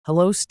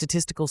Hello,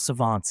 statistical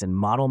savants and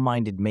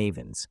model-minded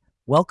mavens.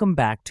 Welcome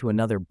back to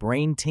another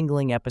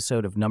brain-tingling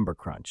episode of Number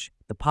Crunch,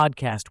 the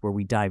podcast where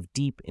we dive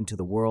deep into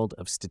the world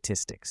of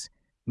statistics,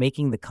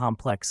 making the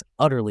complex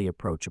utterly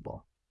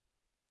approachable.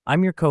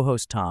 I'm your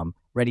co-host Tom,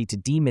 ready to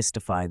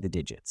demystify the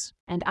digits.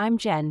 And I'm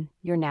Jen,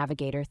 your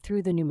navigator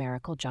through the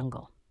numerical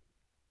jungle.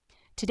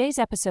 Today's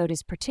episode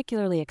is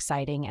particularly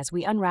exciting as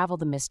we unravel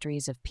the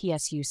mysteries of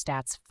PSU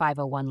Stats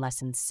 501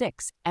 Lesson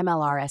 6,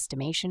 MLR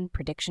Estimation,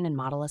 Prediction, and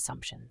Model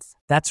Assumptions.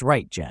 That's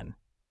right, Jen.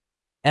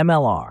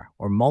 MLR,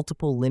 or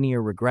multiple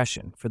linear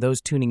regression, for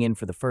those tuning in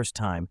for the first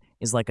time,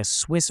 is like a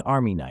Swiss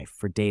Army knife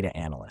for data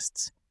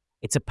analysts.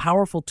 It's a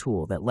powerful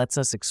tool that lets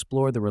us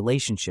explore the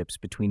relationships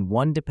between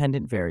one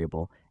dependent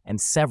variable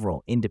and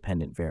several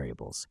independent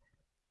variables.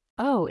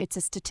 Oh, it's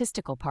a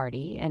statistical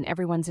party, and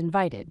everyone's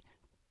invited.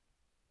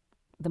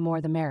 The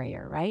more the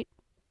merrier, right?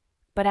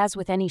 But as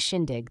with any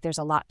shindig, there's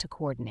a lot to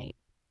coordinate.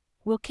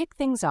 We'll kick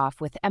things off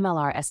with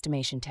MLR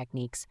estimation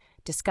techniques,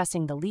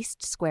 discussing the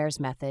least squares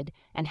method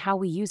and how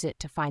we use it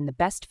to find the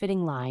best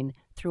fitting line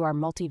through our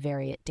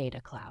multivariate data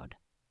cloud.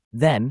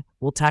 Then,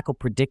 we'll tackle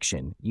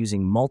prediction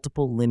using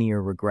multiple linear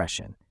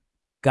regression,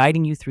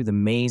 guiding you through the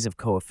maze of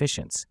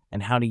coefficients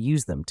and how to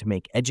use them to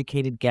make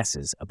educated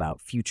guesses about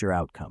future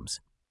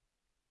outcomes.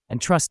 And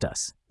trust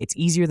us, it's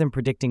easier than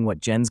predicting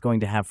what Jen's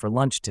going to have for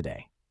lunch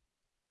today.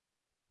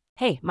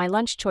 Hey, my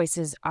lunch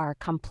choices are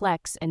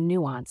complex and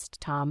nuanced,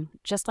 Tom,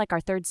 just like our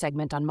third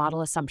segment on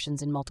model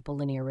assumptions in multiple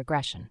linear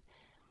regression.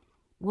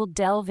 We'll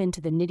delve into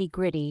the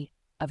nitty-gritty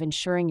of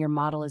ensuring your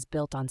model is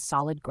built on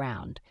solid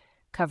ground,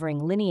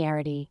 covering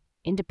linearity,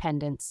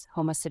 independence,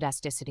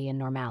 homoscedasticity, and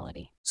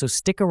normality. So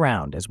stick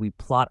around as we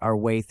plot our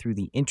way through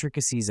the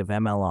intricacies of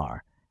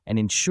MLR and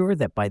ensure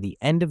that by the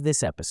end of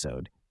this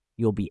episode,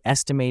 you'll be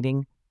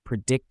estimating,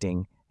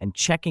 predicting, and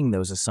checking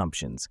those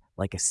assumptions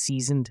like a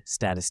seasoned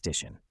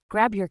statistician.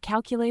 Grab your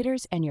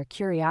calculators and your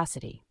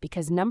curiosity,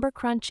 because Number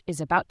Crunch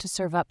is about to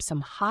serve up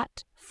some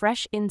hot,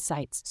 fresh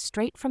insights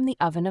straight from the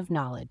oven of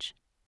knowledge.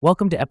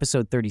 Welcome to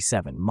episode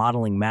 37,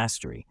 Modeling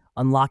Mastery,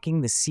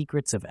 Unlocking the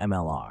Secrets of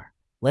MLR.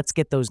 Let's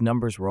get those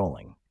numbers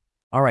rolling.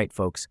 All right,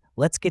 folks,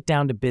 let's get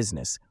down to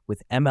business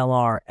with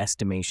MLR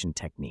estimation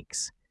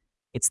techniques.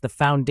 It's the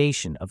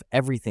foundation of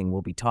everything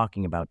we'll be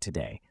talking about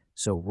today,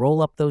 so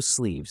roll up those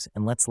sleeves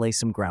and let's lay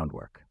some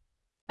groundwork.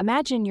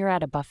 Imagine you're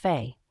at a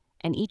buffet,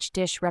 and each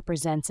dish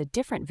represents a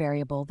different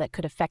variable that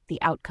could affect the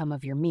outcome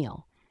of your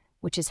meal,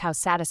 which is how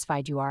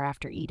satisfied you are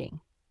after eating.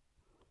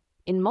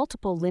 In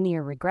multiple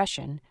linear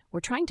regression,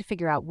 we're trying to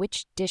figure out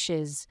which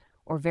dishes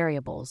or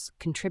variables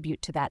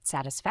contribute to that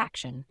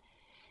satisfaction,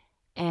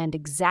 and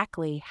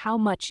exactly how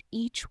much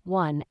each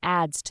one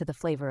adds to the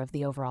flavor of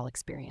the overall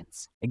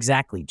experience.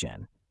 Exactly,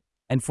 Jen.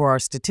 And for our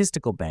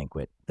statistical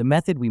banquet, the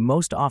method we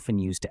most often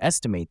use to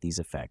estimate these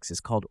effects is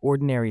called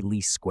ordinary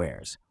least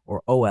squares,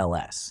 or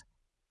OLS.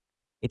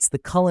 It's the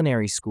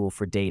culinary school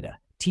for data,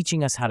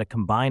 teaching us how to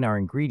combine our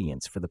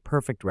ingredients for the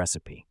perfect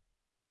recipe.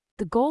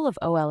 The goal of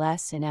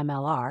OLS in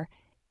MLR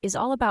is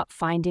all about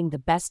finding the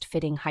best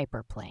fitting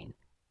hyperplane,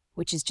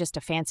 which is just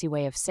a fancy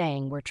way of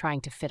saying we're trying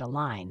to fit a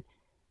line.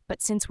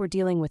 But since we're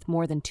dealing with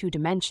more than two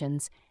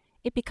dimensions,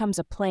 it becomes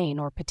a plane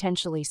or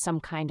potentially some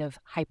kind of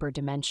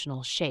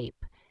hyperdimensional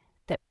shape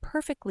that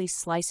perfectly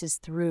slices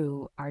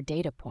through our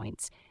data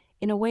points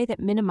in a way that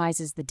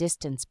minimizes the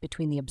distance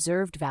between the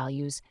observed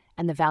values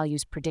and the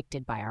values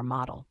predicted by our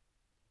model.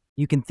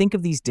 You can think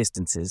of these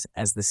distances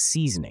as the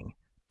seasoning,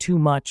 too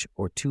much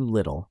or too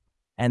little,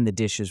 and the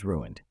dish is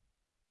ruined.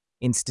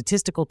 In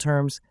statistical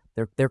terms,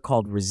 they're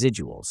called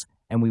residuals,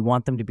 and we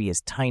want them to be as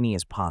tiny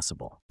as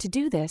possible. To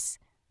do this,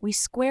 we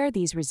square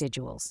these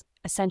residuals,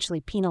 essentially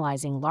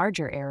penalizing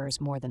larger errors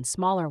more than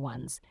smaller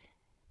ones,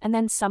 and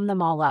then sum them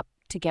all up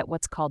to get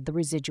what's called the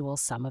residual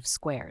sum of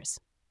squares.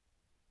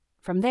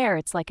 From there,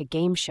 it's like a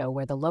game show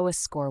where the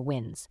lowest score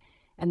wins,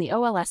 and the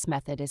OLS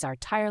method is our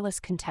tireless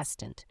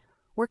contestant,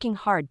 working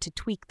hard to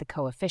tweak the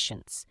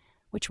coefficients,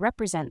 which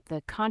represent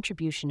the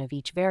contribution of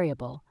each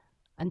variable,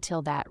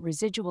 until that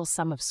residual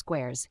sum of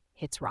squares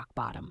hits rock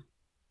bottom.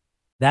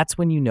 That's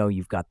when you know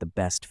you've got the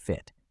best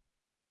fit.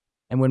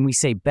 And when we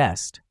say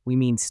best, we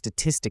mean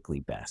statistically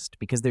best,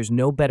 because there's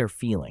no better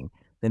feeling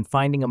than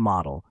finding a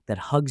model that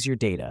hugs your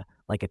data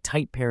like a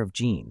tight pair of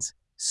jeans,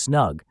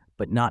 snug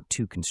but not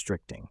too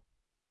constricting.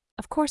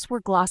 Of course, we're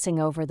glossing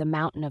over the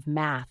mountain of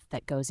math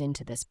that goes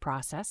into this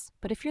process,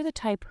 but if you're the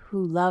type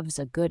who loves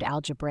a good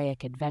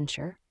algebraic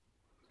adventure,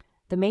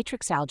 the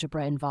matrix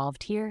algebra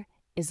involved here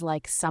is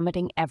like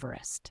summiting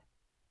Everest.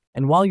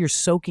 And while you're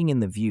soaking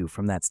in the view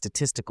from that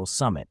statistical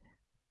summit,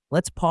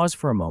 let's pause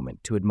for a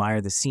moment to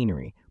admire the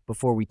scenery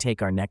before we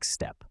take our next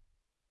step.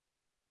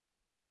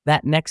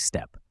 That next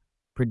step,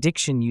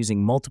 prediction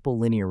using multiple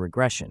linear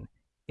regression,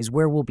 is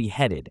where we'll be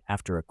headed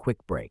after a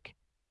quick break.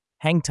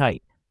 Hang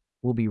tight.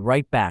 We'll be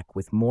right back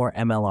with more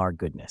MLR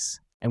goodness.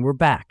 And we're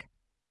back,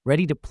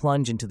 ready to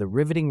plunge into the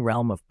riveting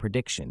realm of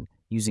prediction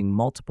using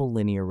multiple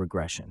linear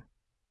regression.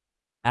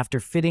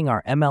 After fitting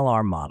our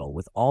MLR model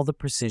with all the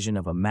precision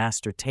of a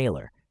master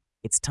tailor,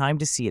 it's time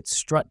to see it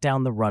strut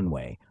down the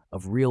runway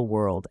of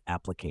real-world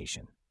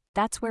application.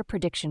 That's where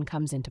prediction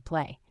comes into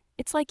play.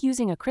 It's like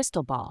using a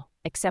crystal ball,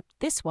 except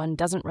this one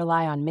doesn't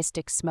rely on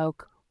mystic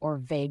smoke or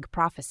vague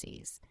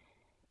prophecies.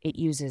 It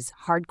uses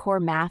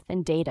hardcore math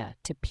and data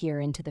to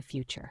peer into the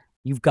future.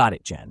 You've got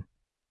it, Jen.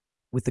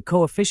 With the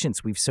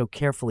coefficients we've so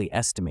carefully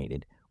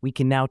estimated, we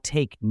can now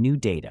take new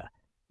data,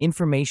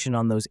 information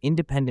on those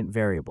independent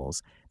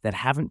variables that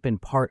haven't been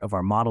part of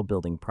our model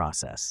building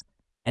process,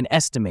 and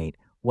estimate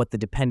what the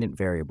dependent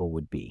variable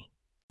would be.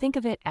 Think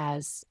of it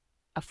as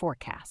a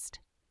forecast.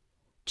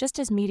 Just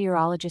as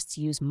meteorologists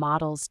use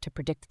models to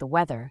predict the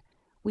weather,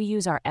 we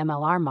use our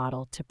MLR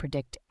model to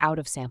predict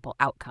out-of-sample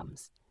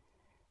outcomes.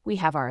 We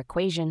have our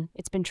equation,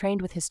 it's been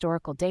trained with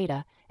historical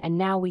data, and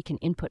now we can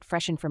input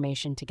fresh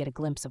information to get a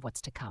glimpse of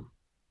what's to come.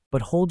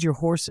 But hold your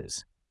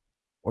horses,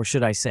 or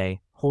should I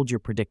say, hold your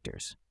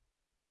predictors.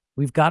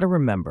 We've got to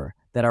remember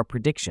that our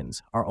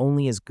predictions are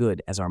only as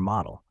good as our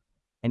model,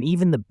 and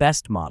even the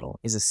best model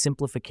is a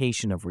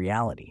simplification of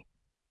reality.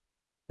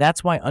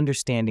 That's why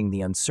understanding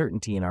the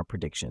uncertainty in our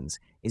predictions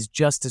is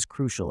just as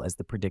crucial as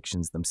the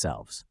predictions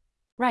themselves.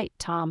 Right,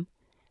 Tom.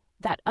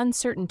 That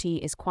uncertainty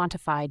is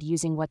quantified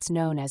using what's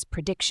known as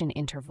prediction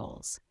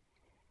intervals.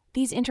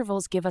 These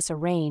intervals give us a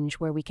range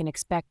where we can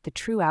expect the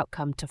true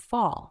outcome to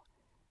fall,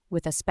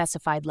 with a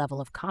specified level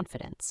of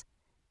confidence.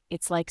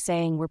 It's like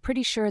saying we're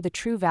pretty sure the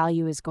true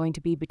value is going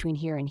to be between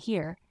here and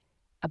here,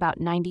 about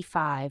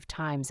 95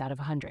 times out of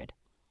 100.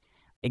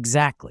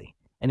 Exactly,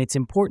 and it's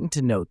important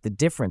to note the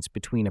difference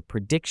between a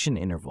prediction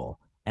interval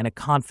and a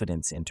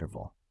confidence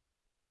interval.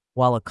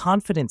 While a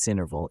confidence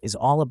interval is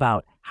all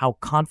about how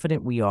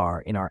confident we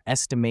are in our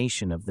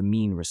estimation of the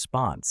mean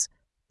response,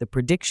 the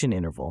prediction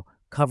interval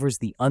covers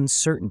the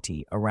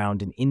uncertainty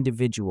around an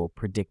individual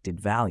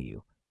predicted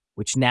value,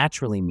 which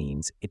naturally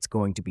means it's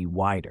going to be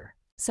wider.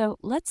 So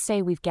let's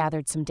say we've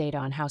gathered some data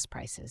on house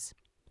prices.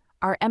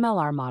 Our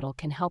MLR model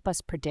can help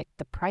us predict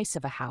the price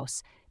of a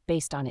house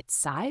based on its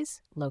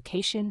size,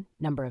 location,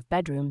 number of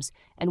bedrooms,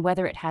 and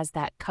whether it has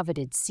that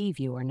coveted sea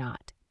view or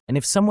not. And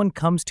if someone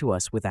comes to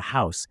us with a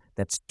house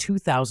that's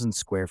 2,000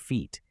 square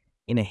feet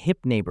in a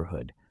hip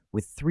neighborhood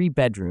with 3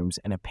 bedrooms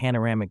and a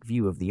panoramic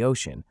view of the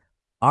ocean,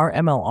 our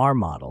MLR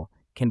model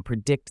can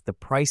predict the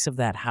price of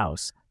that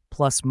house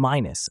plus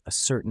minus a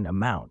certain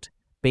amount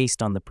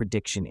based on the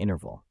prediction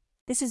interval.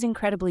 This is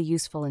incredibly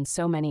useful in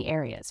so many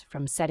areas,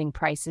 from setting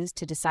prices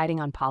to deciding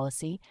on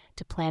policy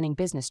to planning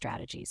business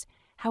strategies.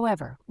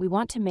 However, we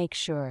want to make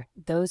sure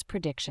those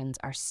predictions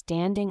are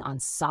standing on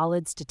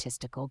solid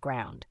statistical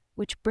ground,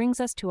 which brings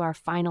us to our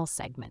final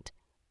segment,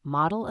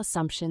 model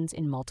assumptions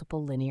in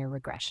multiple linear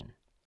regression.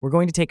 We're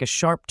going to take a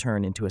sharp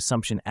turn into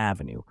Assumption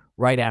Avenue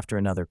right after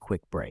another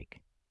quick break.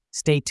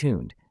 Stay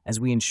tuned as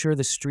we ensure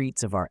the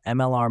streets of our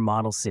MLR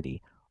model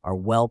city are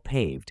well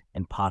paved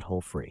and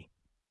pothole-free.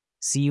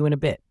 See you in a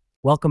bit.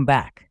 Welcome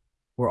back.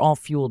 We're all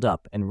fueled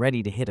up and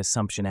ready to hit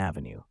Assumption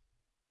Avenue.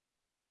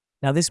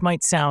 Now, this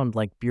might sound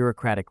like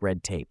bureaucratic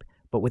red tape,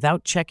 but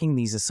without checking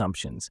these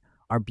assumptions,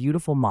 our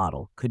beautiful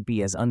model could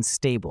be as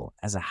unstable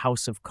as a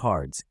house of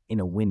cards in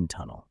a wind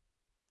tunnel.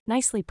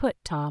 Nicely put,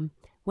 Tom.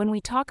 When we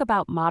talk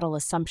about model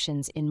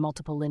assumptions in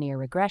multiple linear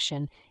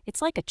regression,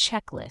 it's like a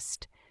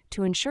checklist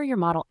to ensure your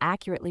model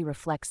accurately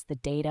reflects the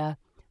data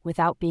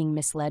without being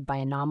misled by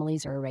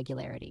anomalies or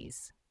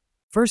irregularities.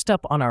 First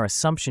up on our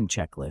assumption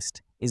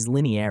checklist is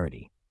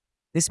linearity.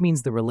 This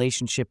means the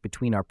relationship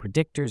between our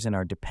predictors and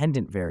our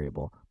dependent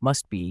variable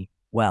must be,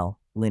 well,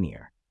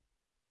 linear.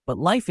 But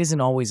life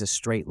isn't always a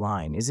straight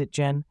line, is it,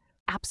 Jen?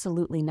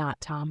 Absolutely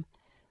not, Tom.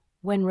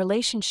 When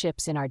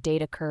relationships in our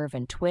data curve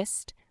and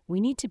twist, we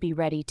need to be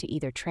ready to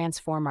either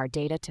transform our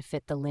data to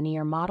fit the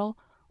linear model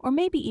or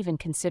maybe even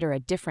consider a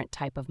different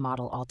type of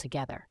model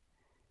altogether.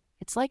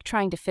 It's like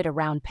trying to fit a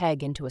round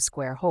peg into a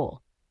square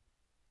hole.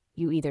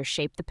 You either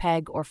shape the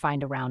peg or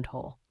find a round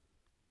hole.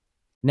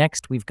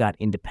 Next, we've got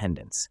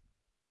independence.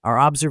 Our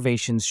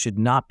observations should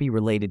not be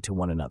related to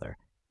one another.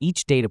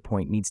 Each data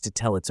point needs to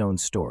tell its own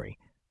story,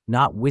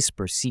 not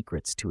whisper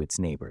secrets to its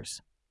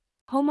neighbors.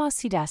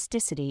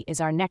 Homoscedasticity is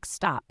our next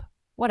stop.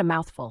 What a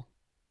mouthful.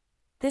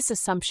 This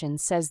assumption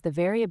says the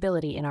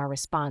variability in our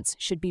response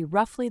should be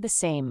roughly the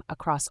same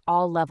across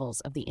all levels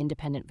of the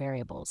independent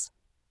variables.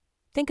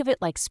 Think of it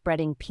like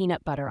spreading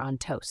peanut butter on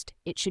toast.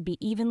 It should be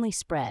evenly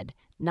spread,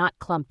 not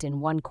clumped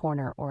in one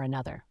corner or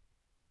another.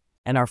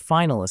 And our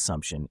final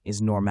assumption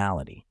is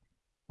normality.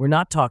 We're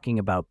not talking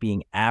about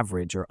being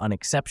average or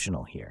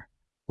unexceptional here.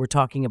 We're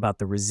talking about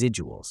the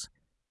residuals.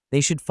 They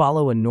should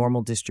follow a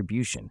normal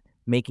distribution,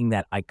 making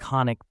that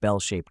iconic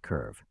bell-shaped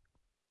curve.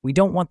 We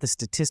don't want the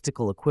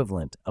statistical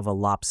equivalent of a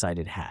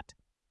lopsided hat.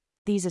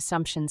 These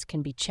assumptions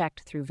can be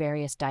checked through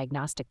various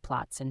diagnostic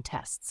plots and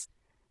tests.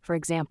 For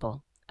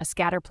example, a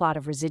scatter plot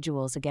of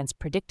residuals against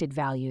predicted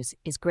values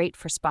is great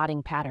for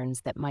spotting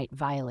patterns that might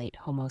violate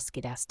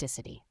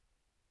homoscedasticity.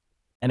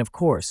 And of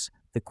course,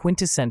 the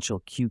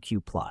quintessential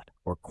QQ plot,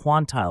 or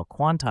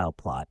quantile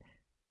plot,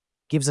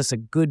 gives us a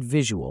good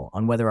visual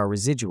on whether our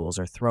residuals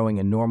are throwing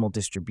a normal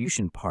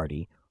distribution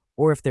party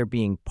or if they're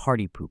being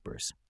party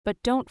poopers.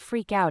 But don't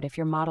freak out if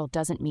your model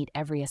doesn't meet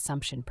every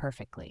assumption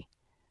perfectly.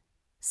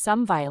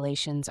 Some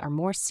violations are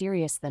more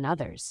serious than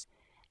others,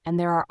 and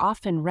there are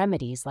often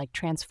remedies like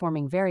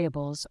transforming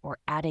variables or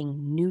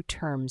adding new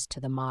terms to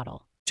the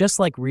model. Just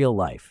like real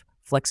life,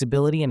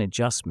 flexibility and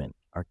adjustment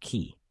are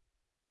key.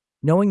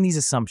 Knowing these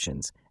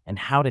assumptions and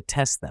how to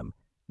test them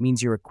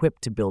means you're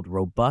equipped to build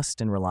robust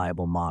and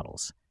reliable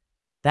models.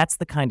 That's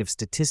the kind of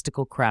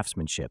statistical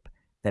craftsmanship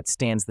that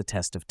stands the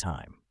test of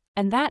time.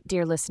 And that,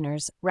 dear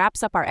listeners,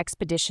 wraps up our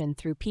expedition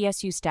through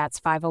PSU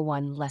Stats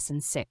 501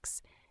 Lesson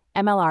 6,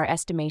 MLR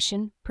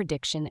Estimation,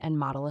 Prediction, and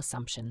Model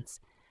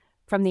Assumptions.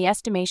 From the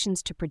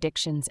estimations to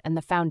predictions and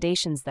the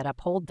foundations that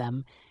uphold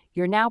them,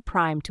 you're now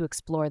primed to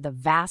explore the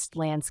vast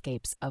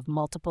landscapes of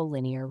multiple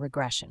linear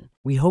regression.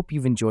 We hope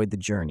you've enjoyed the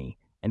journey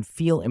and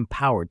feel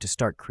empowered to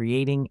start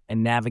creating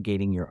and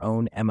navigating your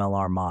own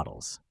MLR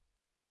models.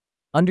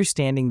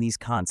 Understanding these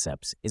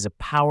concepts is a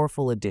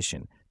powerful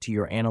addition to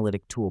your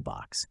analytic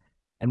toolbox,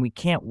 and we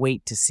can't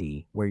wait to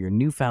see where your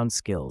newfound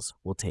skills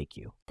will take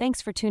you.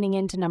 Thanks for tuning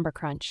in to Number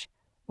Crunch,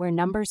 where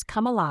numbers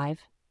come alive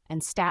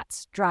and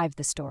stats drive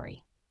the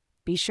story.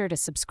 Be sure to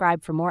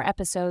subscribe for more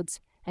episodes,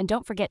 and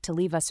don't forget to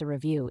leave us a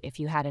review if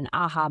you had an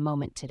aha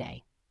moment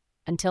today.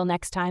 Until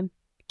next time,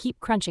 keep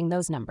crunching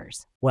those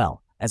numbers.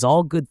 Well, as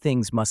all good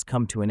things must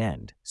come to an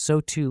end,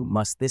 so too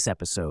must this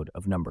episode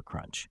of Number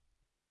Crunch.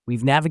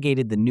 We've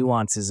navigated the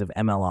nuances of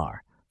MLR,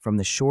 from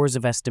the shores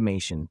of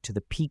estimation to the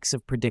peaks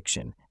of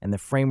prediction and the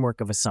framework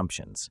of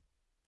assumptions.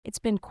 It's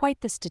been quite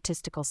the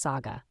statistical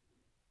saga.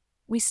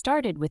 We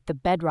started with the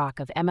bedrock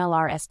of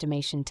MLR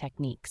estimation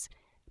techniques,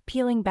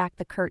 peeling back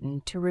the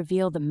curtain to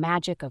reveal the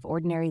magic of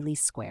ordinary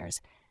least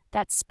squares,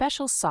 that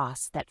special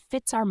sauce that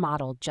fits our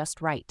model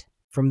just right.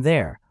 From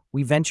there,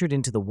 we ventured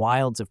into the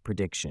wilds of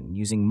prediction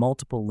using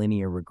multiple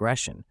linear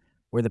regression,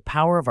 where the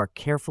power of our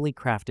carefully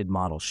crafted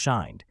model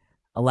shined,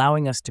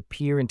 allowing us to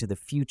peer into the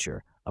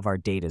future of our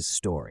data's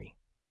story.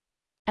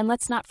 And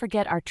let's not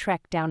forget our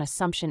trek down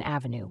Assumption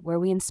Avenue, where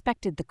we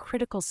inspected the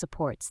critical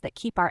supports that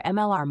keep our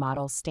MLR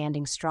models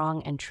standing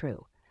strong and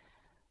true: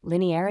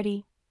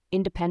 linearity,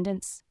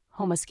 independence,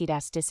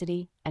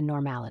 homoscedasticity, and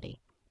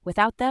normality.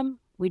 Without them,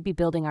 we'd be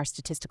building our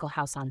statistical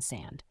house on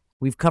sand.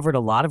 We've covered a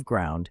lot of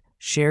ground,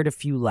 shared a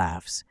few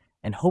laughs,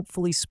 and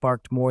hopefully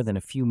sparked more than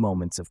a few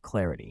moments of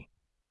clarity.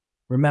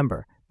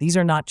 Remember, these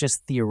are not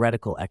just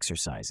theoretical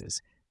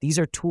exercises. These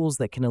are tools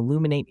that can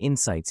illuminate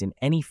insights in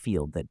any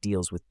field that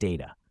deals with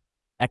data: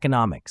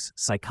 economics,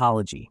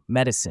 psychology,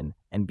 medicine,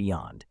 and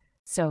beyond.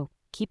 So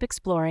keep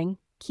exploring,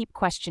 keep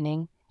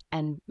questioning,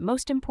 and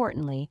most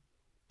importantly,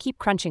 keep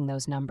crunching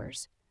those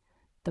numbers.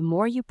 The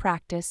more you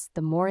practice,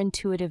 the more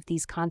intuitive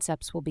these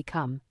concepts will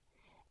become,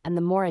 and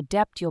the more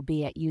adept you'll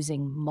be at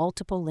using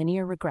multiple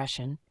linear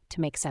regression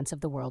to make sense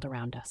of the world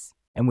around us.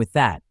 And with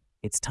that,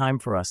 it's time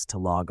for us to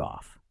log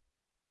off.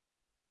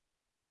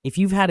 If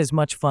you've had as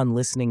much fun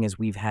listening as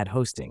we've had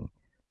hosting,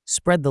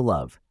 spread the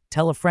love,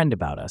 tell a friend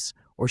about us,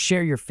 or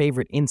share your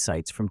favorite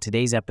insights from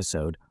today's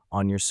episode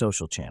on your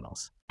social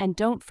channels. And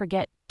don't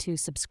forget to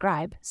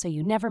subscribe so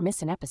you never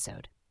miss an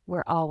episode.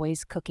 We're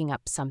always cooking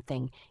up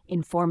something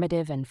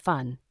informative and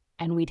fun,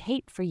 and we'd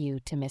hate for you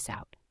to miss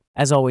out.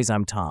 As always,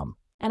 I'm Tom.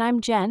 And I'm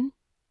Jen,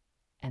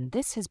 and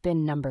this has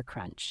been Number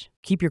Crunch.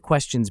 Keep your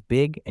questions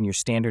big and your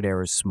standard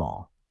errors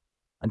small.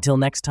 Until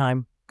next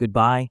time,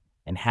 goodbye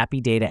and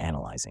happy data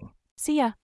analyzing. See ya.